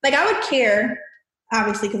care. Like I would care,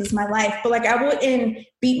 obviously, because it's my life, but like I wouldn't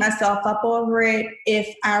beat myself up over it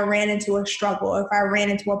if I ran into a struggle, if I ran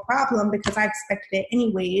into a problem because I expected it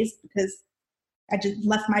anyways, because I just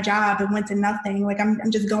left my job and went to nothing. Like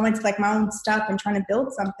I'm just going to like my own stuff and trying to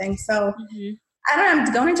build something. So I don't know,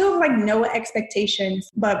 I'm going into it with like no expectations,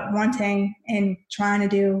 but wanting and trying to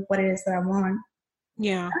do what it is that I want.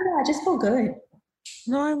 Yeah. I don't know, I just feel good.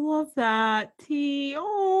 No, I love that. T.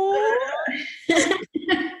 Oh.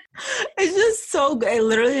 It's just so good. It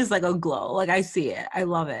literally is like a glow. Like I see it. I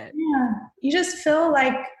love it. Yeah. You just feel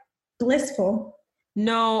like blissful.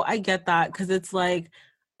 No, I get that. Cause it's like,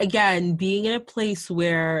 again, being in a place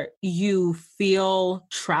where you feel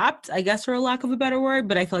trapped, I guess, for a lack of a better word,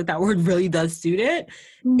 but I feel like that word really does suit it.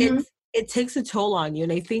 it takes a toll on you.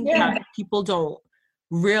 And I think Yeah. that people don't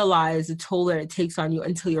realize the toll that it takes on you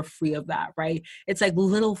until you're free of that, right? It's like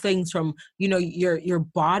little things from, you know, your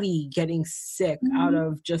body getting sick out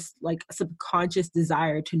of just like a subconscious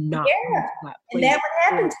desire to not go Yeah. to that And place. that would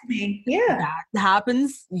happen to me. Yeah. That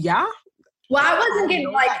happens. Yeah. Well, I wasn't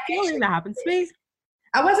getting like that feeling that happens to me.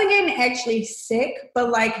 I wasn't getting actually sick, but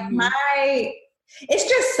like it's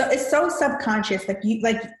just it's so subconscious. Like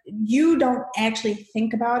you don't actually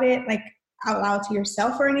think about it like out loud to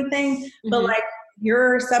yourself or anything, but like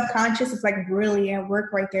your subconscious is like really at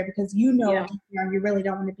work right there because you know you really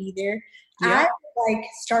don't want to be there. I like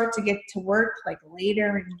start to get to work like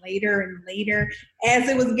later and later and later as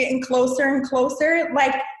it was getting closer and closer.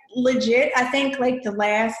 Like legit, I think like the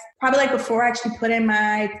last probably like before I actually put in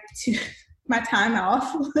my time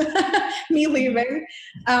off, me leaving.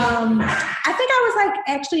 I think I was like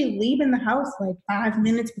actually leaving the house like 5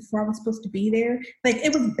 minutes before I was supposed to be there. Like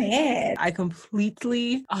it was bad. I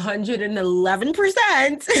completely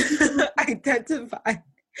 111% identify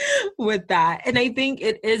with that. And I think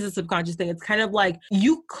it is a subconscious thing. It's kind of like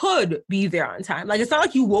you could be there on time. Like it's not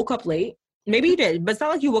like you woke up late. Maybe you did, but it's not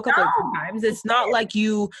like you woke up late sometimes. It's not like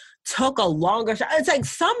you took a longer shot. It's like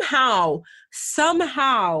somehow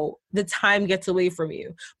the time gets away from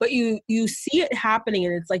you, but you see it happening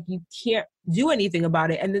and it's like you can't do anything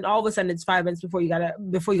about it. And then all of a sudden it's 5 minutes before you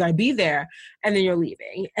gotta be there and then you're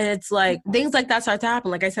leaving. And it's like things like that start to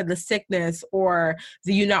happen. Like I said, the sickness or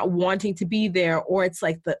the you not wanting to be there, or it's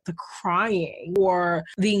like the crying or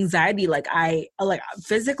the anxiety. Like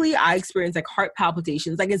physically I experience like heart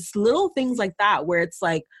palpitations. Like it's little things like that where it's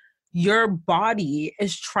like your body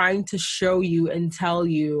is trying to show you and tell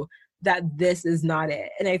you that this is not it.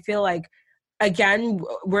 And I feel like, again,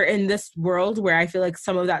 we're in this world where I feel like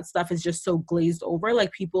some of that stuff is just so glazed over.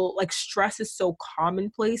 Like people, like stress is so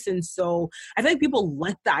commonplace. And so I feel like people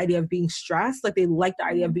like the idea of being stressed. Like they like the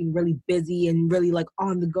idea of being really busy and really like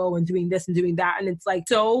on the go and doing this and doing that. And it's like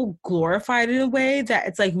so glorified in a way that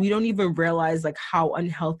it's like we don't even realize like how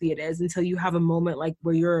unhealthy it is until you have a moment like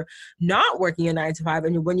where you're not working a 9 to 5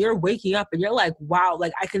 and when you're waking up and you're like, wow,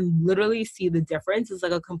 like I can literally see the difference. It's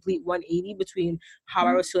like a complete 180 between how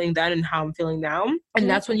I was feeling then and how I'm feeling now. And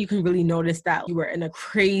that's when you can really notice that you were in a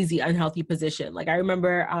crazy unhealthy position. Like I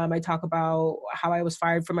remember I talk about how I was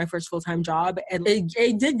fired from my first full-time job, and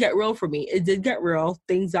it did get real for me. It did get real.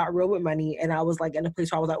 Things got real with money, and I was like in a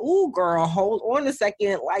place where I was like, oh girl, hold on a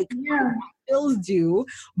second, like bills due.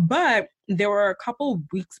 But there were a couple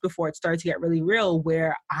weeks before it started to get really real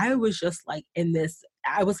where I was just like in this,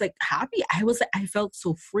 I was like happy. I felt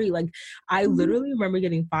so free. Like I literally remember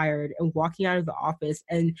getting fired and walking out of the office,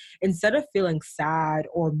 and instead of feeling sad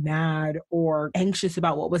or mad or anxious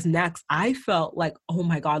about what was next, I felt like, oh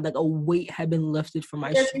my God, like a weight had been lifted from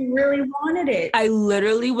my shoulders. You really wanted it. I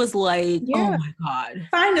literally was like, oh my God.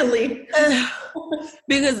 Finally.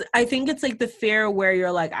 Because I think it's like the fear where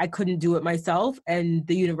you're like, I couldn't do it myself. And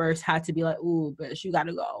the universe had to be like, ooh, bitch, you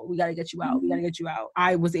gotta go. We gotta get you out. We gotta get you out.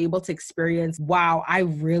 I was able to experience, wow, I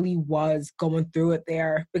really was going through it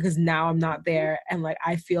there because now I'm not there. And like,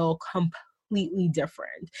 I feel completely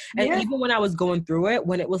different. And even when I was going through it,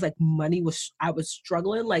 when it was like I was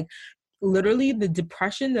struggling, like literally the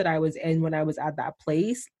depression that I was in when I was at that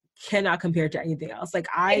place cannot compare to anything else. Like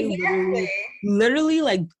I literally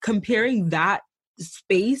like comparing that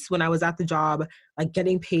space when I was at the job, like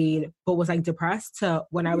getting paid, but was like depressed, to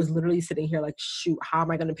when I was literally sitting here like, shoot, how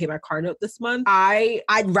am I going to pay my car note this month? I'd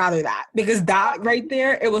rather that, because that right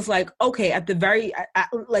there, it was like, okay, at the very,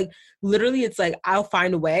 like literally it's like, I'll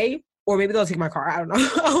find a way, or maybe they'll take my car. I don't know.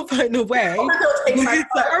 I'll find a way. Or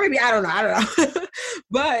maybe, I don't know.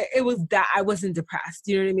 But it was that I wasn't depressed.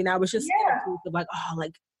 You know what I mean? I was just in a place of like, oh,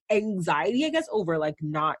 like anxiety, I guess, over like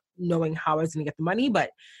not knowing how I was going to get the money.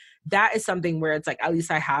 But that is something where it's like, at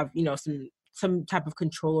least I have, you know, some type of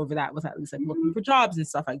control over that with at least like looking for jobs and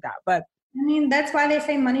stuff like that. But I mean, that's why they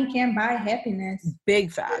say money can't buy happiness.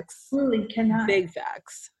 Big facts. It really cannot. Big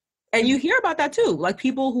facts. And you hear about that too. Like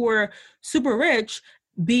people who are super rich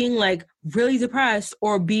being like really depressed,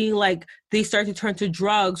 or being like they start to turn to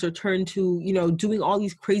drugs or turn to, you know, doing all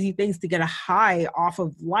these crazy things to get a high off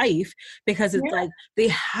of life, because it's like they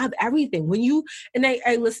have everything. When you, and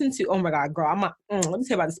I listened to, oh my God, girl, let me tell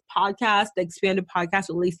you about this podcast, the Expanded podcast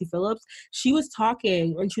with Lacey Phillips. She was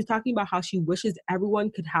talking about how she wishes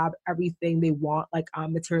everyone could have everything they want, like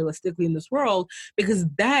materialistically in this world, because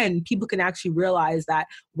then people can actually realize that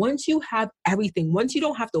once you have everything, once you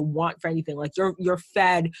don't have to want for anything, like you're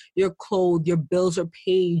fed, you're clothed, your bills are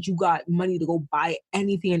paid, you got money to go buy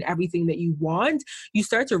anything and everything that you want, you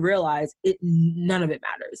start to realize none of it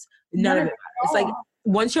matters. None of it matters. Like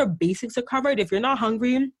once your basics are covered, if you're not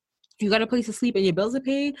hungry, you got a place to sleep and your bills are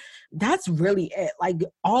paid, that's really it. Like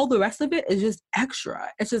all the rest of it is just extra.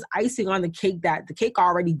 It's just icing on the cake that the cake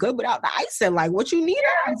already good without the icing. Like what you need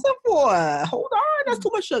icing for? Hold on, that's too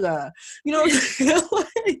much sugar. You know what I'm saying?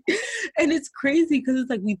 Like, and it's crazy because it's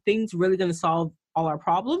like we think it's really going to solve all our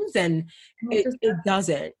problems, and it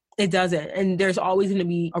doesn't. It doesn't. And there's always going to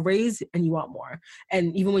be a raise and you want more.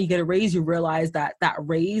 And even when you get a raise, you realize that that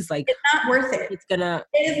raise, like, it's not worth it. It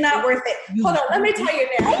is not worth it. Hold on. Let me tell you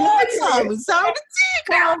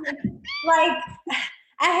now. Like,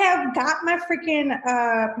 I have got my freaking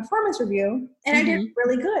performance review and I did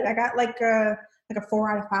really good. I got like a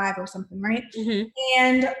 4 out of 5 or something, right?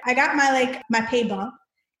 And I got my pay bump.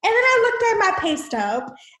 And then I looked at my pay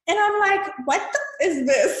stub and I'm like, what is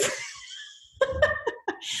this?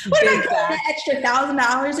 What am I getting an extra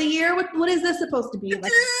 $1,000 a year? What is this supposed to be?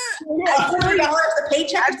 Like $100 a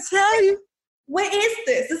paycheck? I tell you. What is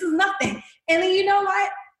this? This is nothing. And then you know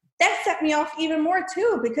what? That set me off even more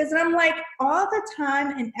too, because I'm like, all the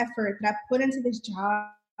time and effort that I put into this job,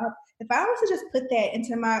 if I was to just put that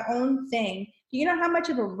into my own thing, do you know how much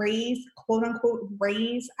of a raise, quote unquote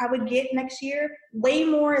raise, I would get next year? Way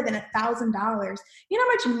more than $1,000. You know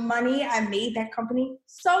how much money I made that company?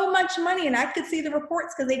 So much money. And I could see the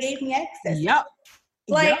reports because they gave me access. Yep.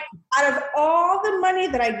 Like, out of all the money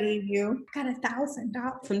that I gave you, I got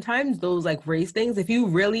 $1,000. Sometimes those like raise things, if you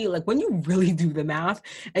really, like when you really do the math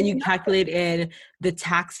and you calculate in the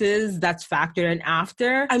taxes that's factored in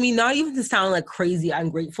after, I mean, not even to sound like crazy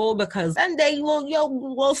ungrateful, because then they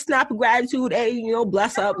will snap of gratitude, hey, you know,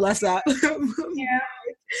 bless up. Yeah.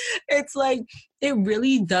 It's like, it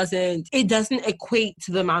really doesn't equate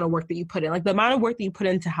to the amount of work that you put in. Like the amount of work that you put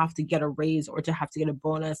in to have to get a raise or to have to get a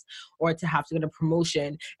bonus or to have to get a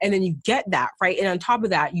promotion. And then you get that, right? And on top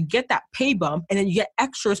of that, you get that pay bump and then you get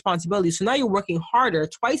extra responsibility. So now you're working harder,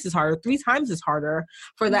 twice as harder, 3 times as harder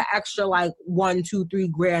for that extra like 1, 2, 3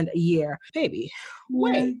 grand a year. Baby,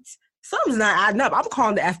 wait. Something's not adding up. I'm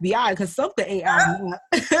calling the FBI because something ain't adding up.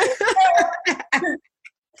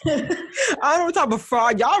 I don't know what type of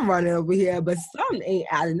fraud y'all running over here, but something ain't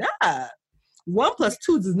adding up. 1 +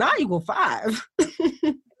 2 does not equal 5.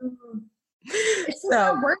 It's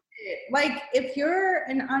not worth it. Like if you're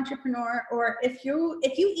an entrepreneur, or if you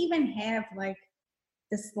even have like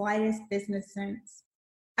the slightest business sense,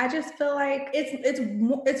 I just feel like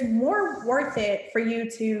it's more worth it for you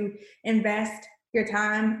to invest your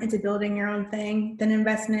time into building your own thing than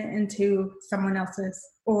investing it into someone else's,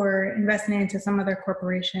 or investing it into some other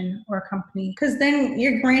corporation or company. Because then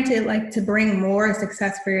you're granted like to bring more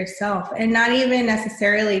success for yourself, and not even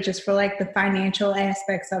necessarily just for like the financial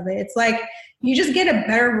aspects of it. It's like you just get a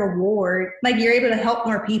better reward. Like you're able to help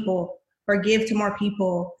more people or give to more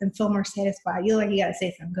people and feel more satisfied. You look like you gotta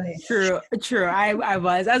say something. Go ahead. True. I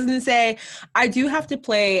was gonna say, I do have to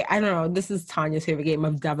play, I don't know, this is Tanya's favorite game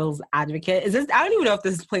of Devil's Advocate. I don't even know if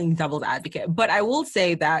this is playing Devil's Advocate, but I will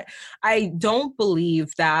say that I don't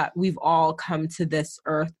believe that we've all come to this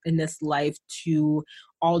earth in this life to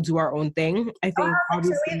all do our own thing. I think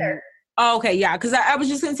obviously. Either. Oh, okay, yeah, because I was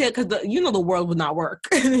just going to say, because the world would not work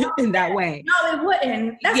in that way. No, it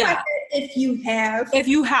wouldn't. That's like if you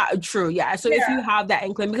have. True, yeah. So if you have that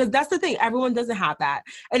inkling, because that's the thing, everyone doesn't have that.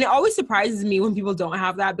 And it always surprises me when people don't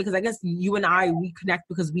have that, because I guess you and I, we connect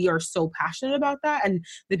because we are so passionate about that. And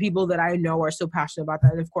the people that I know are so passionate about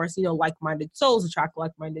that. And of course, like-minded souls attract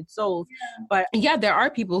like-minded souls. Yeah. But yeah, there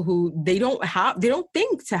are people who they don't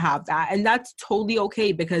think to have that. And that's totally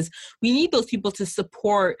okay, because we need those people to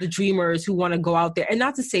support the dreamers who want to go out there. And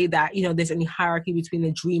not to say that, there's any hierarchy between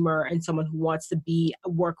a dreamer and someone who wants to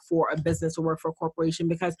work for a business or work for a corporation,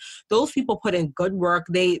 because those people put in good work.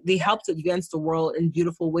 They help to advance the world in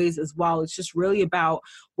beautiful ways as well. It's just really about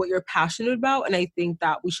what you're passionate about. And I think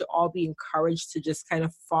that we should all be encouraged to just kind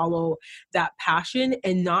of follow that passion,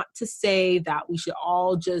 and not to say that we should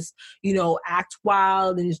all just, act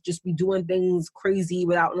wild and just be doing things crazy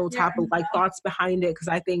without no type of like thoughts behind it. Because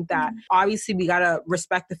I think that obviously we got to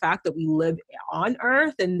respect the fact that we live on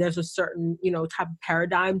earth, and there's a certain, type of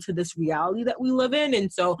paradigm to this reality that we live in.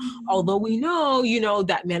 And so although we know,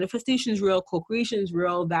 that manifestation is real, co-creation is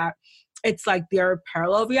real, that it's like there are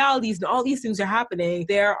parallel realities and all these things are happening,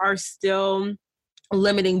 there are still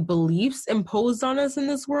limiting beliefs imposed on us in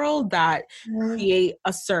this world that create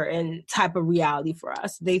a certain type of reality for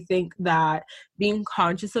us. They think that being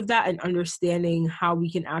conscious of that and understanding how we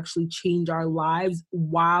can actually change our lives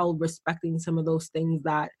while respecting some of those things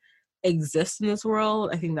that exist in this world,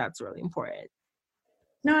 I think that's really important.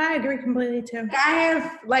 No, I agree completely too. I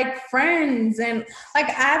have like friends, and like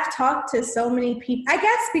I've talked to so many people, I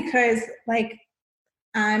guess because like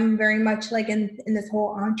I'm very much like in this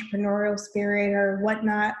whole entrepreneurial spirit or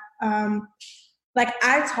whatnot. Like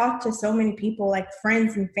I talk to so many people, like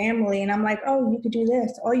friends and family, and I'm like, oh, you could do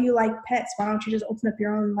this. Oh, you like pets. Why don't you just open up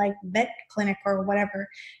your own like vet clinic or whatever?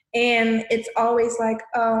 And it's always like,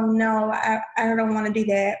 oh no, I don't want to do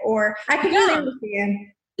that. Or I completely understand.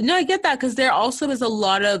 No, I get that, because there also is a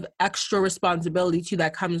lot of extra responsibility too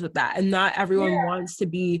that comes with that, and not everyone wants to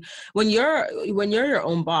be, when you're your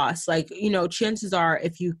own boss, like, you know, chances are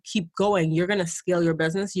if you keep going, you're going to scale your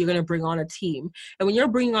business, you're going to bring on a team, and when you're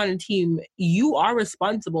bringing on a team, you are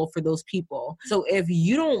responsible for those people. So if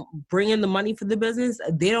you don't bring in the money for the business,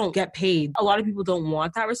 they don't get paid. A lot of people don't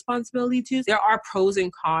want that responsibility too. There are pros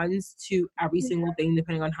and cons to every single thing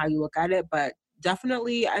depending on how you look at it, but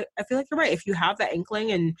definitely, I feel like you're right. If you have that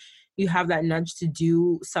inkling and you have that nudge to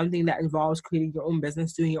do something that involves creating your own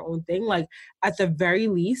business, doing your own thing, like at the very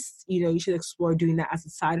least, you know, you should explore doing that as a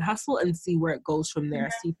side hustle and see where it goes from there.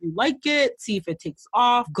 See if you like it, see if it takes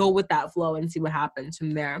off, go with that flow and see what happens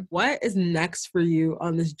from there. What is next for you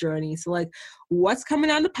on this journey? So like, what's coming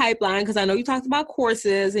down the pipeline? Because I know you talked about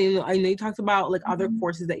courses, and I know you talked about like other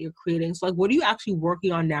courses that you're creating. So like, what are you actually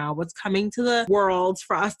working on now? What's coming to the world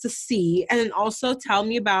for us to see? And then also tell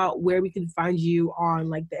me about where we can find you on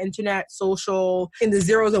like the internet, social, in the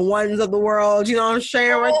zeros and ones of the world. You know what I'm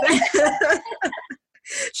sharing with them?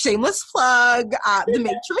 Shameless plug at The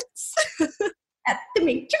Matrix. At The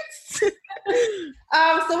Matrix. So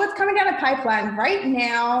what's coming down the pipeline right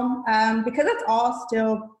now, because it's all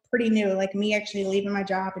still pretty new, like me actually leaving my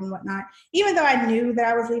job and whatnot. Even though I knew that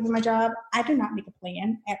I was leaving my job, I did not make a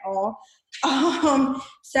plan at all.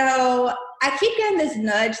 So I keep getting this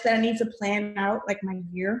nudge that I need to plan out like my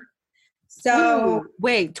year. So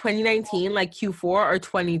wait, 2019, like Q4 or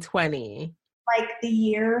 2020? Like the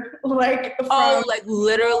year, like like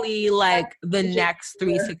literally like the next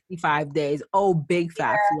 365 days. Oh, big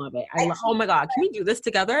facts. Love it. Oh my God, can we do this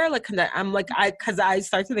together? Like, because I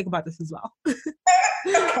start to think about this as well.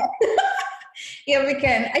 Okay. Yeah, we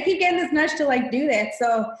can. I keep getting this nudge to like do that.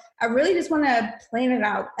 So I really just want to plan it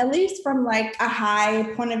out, at least from like a high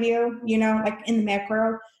point of view, you know, like in the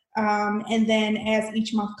macro. And then as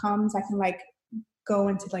each month comes, I can like go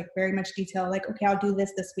into like very much detail, like, okay, I'll do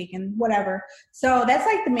this week and whatever. So that's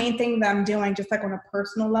like the main thing that I'm doing, just like on a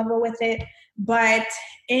personal level with it. But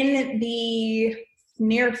in the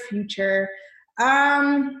near future,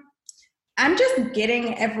 I'm just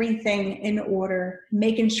getting everything in order,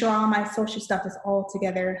 making sure all my social stuff is all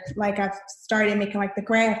together. Like I've started making like the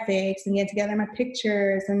graphics and getting together my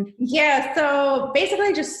pictures. And yeah, so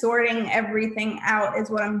basically just sorting everything out is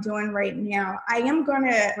what I'm doing right now. I am going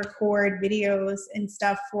to record videos and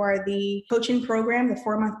stuff for the coaching program, the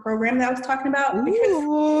 4-month program that I was talking about. Because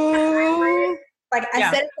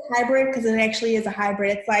I said it's a hybrid because it actually is a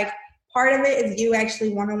hybrid. It's like part of it is you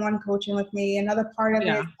actually one-on-one coaching with me. Another part of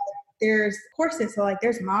it, there's courses, so like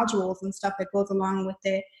there's modules and stuff that goes along with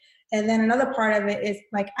it. And then another part of it is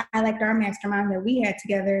like I liked our mastermind that we had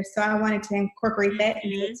together, so I wanted to incorporate that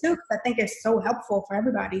into it too, because I think it's so helpful for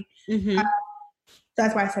everybody. So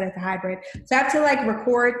that's why I said it's a hybrid. So I have to like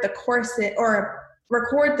record the courses or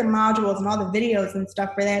record the modules and all the videos and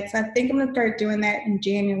stuff for that. So I think I'm gonna start doing that in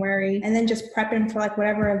January, and then just prepping for like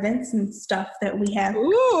whatever events and stuff that we have.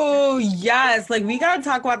 Ooh, yes. Like we gotta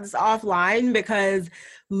talk about this offline, because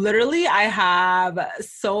literally I have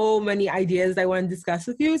so many ideas I want to discuss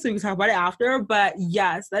with you, so we can talk about it after. But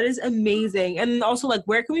yes, that is amazing. And also, like,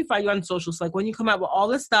 where can we find you on socials? Like, when you come out with all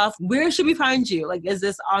this stuff, where should we find you? Like, is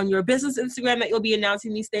this on your business Instagram that you'll be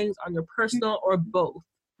announcing these things, on your personal, or both?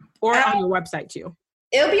 Or on your website too?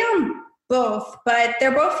 It'll be on both, but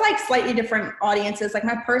they're both like slightly different audiences. Like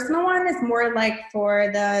my personal one is more like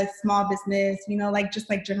for the small business, you know, like just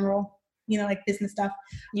like general, you know, like business stuff.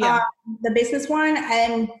 The business one,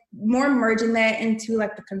 I'm more merging that into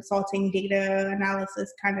like the consulting data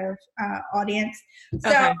analysis kind of audience.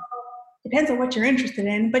 So depends on what you're interested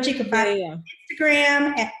in, but you can find me on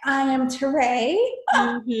Instagram at I am Teray.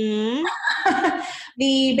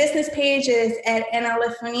 The business page is at Anna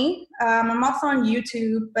Lifney. I'm also on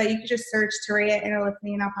YouTube, but you can just search Teray at Anna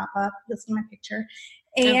Lifney and I'll pop up. You'll see my picture.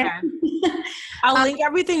 And I'll link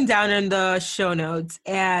everything down in the show notes,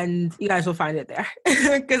 and you guys will find it there.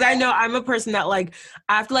 Because I know I'm a person that like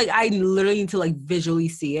I literally need to like visually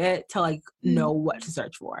see it to like know what to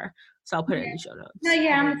search for. So I'll put it in the show notes. No,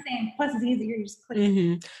 I'm the same. Plus it's easier. You just click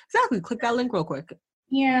it. Exactly. Click that link real quick.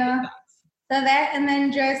 Yeah. So that, and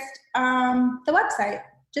then just the website,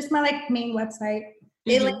 just my like main website.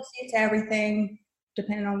 It links you to everything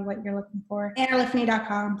depending on what you're looking for.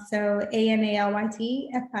 AnnaLifney.com. So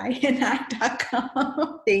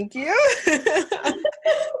ANALYTFINI.com. Thank you.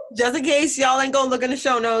 Just in case y'all ain't gonna look in the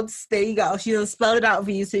show notes, there you go. She done spelled it out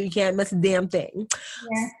for you so you can't miss a damn thing.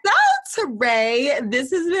 Yeah. So, Teray,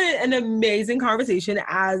 this has been an amazing conversation,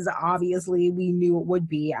 as obviously we knew it would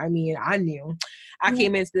be. I mean, I knew. I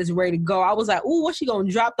came into this ready to go. I was like, ooh, what's she gonna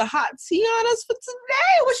drop the hot tea on us for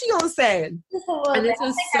today? What's she gonna say? And this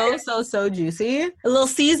is so juicy. A little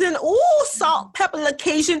season. Ooh, salt, pepper,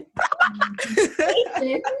 location.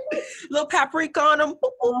 Little paprika on them.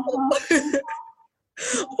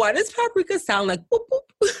 Why does paprika sound like boop,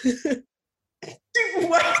 boop?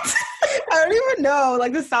 What? I don't even know.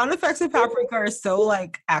 Like, the sound effects of paprika are so,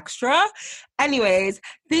 like, extra. Anyways,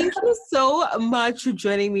 thank you so much for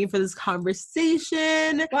joining me for this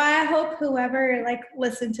conversation. Well, I hope whoever, like,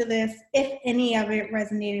 listened to this, if any of it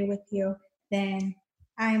resonated with you, then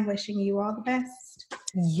I'm wishing you all the best.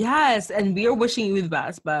 Yes, and we are wishing you the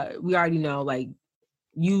best, but we already know, like,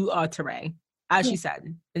 you are Teray. As she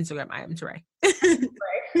said, Instagram, I am Teray.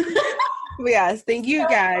 Yes, thank you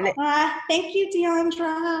again. Thank you, Deandra.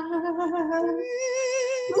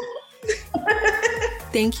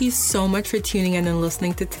 Thank you so much for tuning in and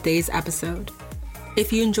listening to today's episode.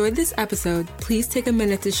 If you enjoyed this episode, please take a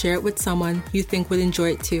minute to share it with someone you think would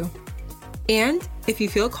enjoy it too. And if you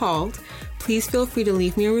feel called, please feel free to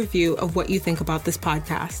leave me a review of what you think about this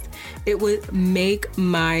podcast. It would make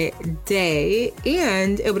my day,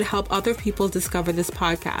 and it would help other people discover this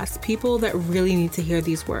podcast, people that really need to hear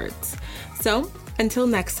these words. So until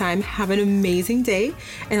next time, have an amazing day,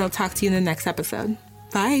 and I'll talk to you in the next episode.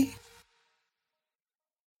 Bye.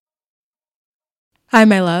 Hi,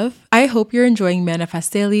 my love. I hope you're enjoying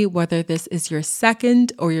Manifest Daily, whether this is your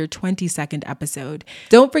second or your 22nd episode.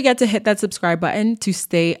 Don't forget to hit that subscribe button to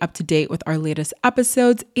stay up to date with our latest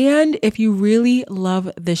episodes. And if you really love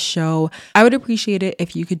this show, I would appreciate it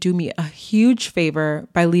if you could do me a huge favor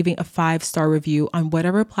by leaving a 5-star review on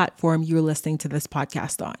whatever platform you're listening to this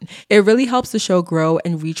podcast on. It really helps the show grow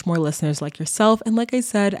and reach more listeners like yourself. And like I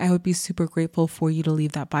said, I would be super grateful for you to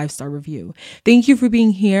leave that 5-star review. Thank you for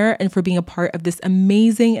being here and for being a part of this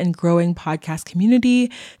amazing and growing podcast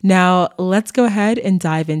community. Now, let's go ahead and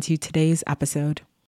dive into today's episode.